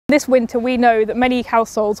This winter we know that many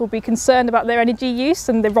households will be concerned about their energy use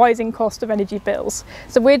and the rising cost of energy bills.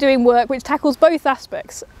 So we're doing work which tackles both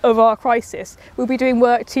aspects of our crisis. We'll be doing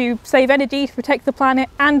work to save energy, to protect the planet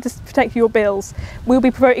and to protect your bills. We'll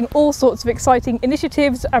be promoting all sorts of exciting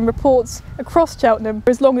initiatives and reports across Cheltenham for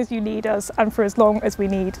as long as you need us and for as long as we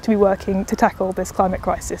need to be working to tackle this climate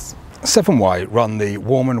crisis. 7Y run the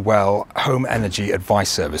Warm and Well Home Energy Advice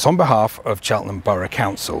Service on behalf of Cheltenham Borough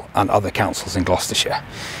Council and other councils in Gloucestershire.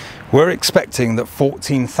 We're expecting that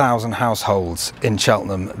 14,000 households in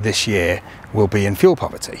Cheltenham this year will be in fuel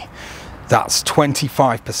poverty. That's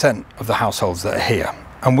 25% of the households that are here.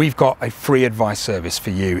 And we've got a free advice service for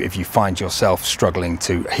you if you find yourself struggling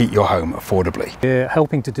to heat your home affordably. We're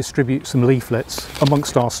helping to distribute some leaflets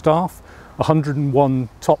amongst our staff, 101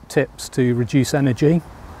 top tips to reduce energy.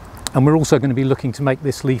 And we're also going to be looking to make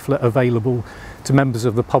this leaflet available to members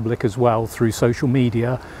of the public as well through social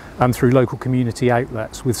media and through local community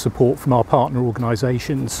outlets with support from our partner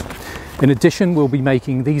organisations. In addition, we'll be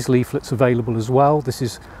making these leaflets available as well. This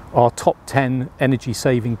is our top 10 energy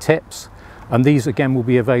saving tips, and these again will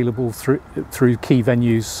be available through key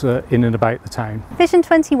venues in and about the town. Vision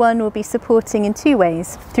 21 will be supporting in two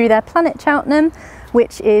ways: through their Planet Cheltenham,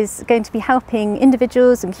 which is going to be helping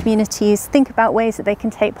individuals and communities think about ways that they can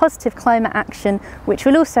take positive climate action, which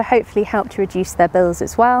will also hopefully help to reduce their bills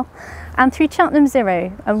as well. And through Cheltenham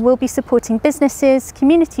Zero, and we'll be supporting businesses,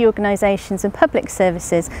 community organisations and public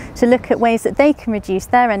services to look at ways that they can reduce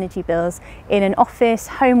their energy bills in an office,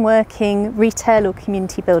 home working, retail or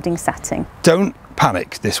community building setting. Don't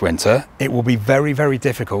panic this winter. It will be very, very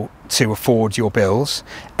difficult to afford your bills.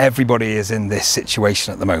 Everybody is in this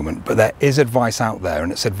situation at the moment, but there is advice out there,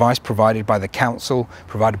 and it's advice provided by the council,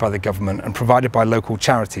 provided by the government and provided by local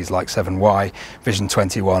charities like 7Y, Vision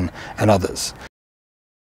 21 and others.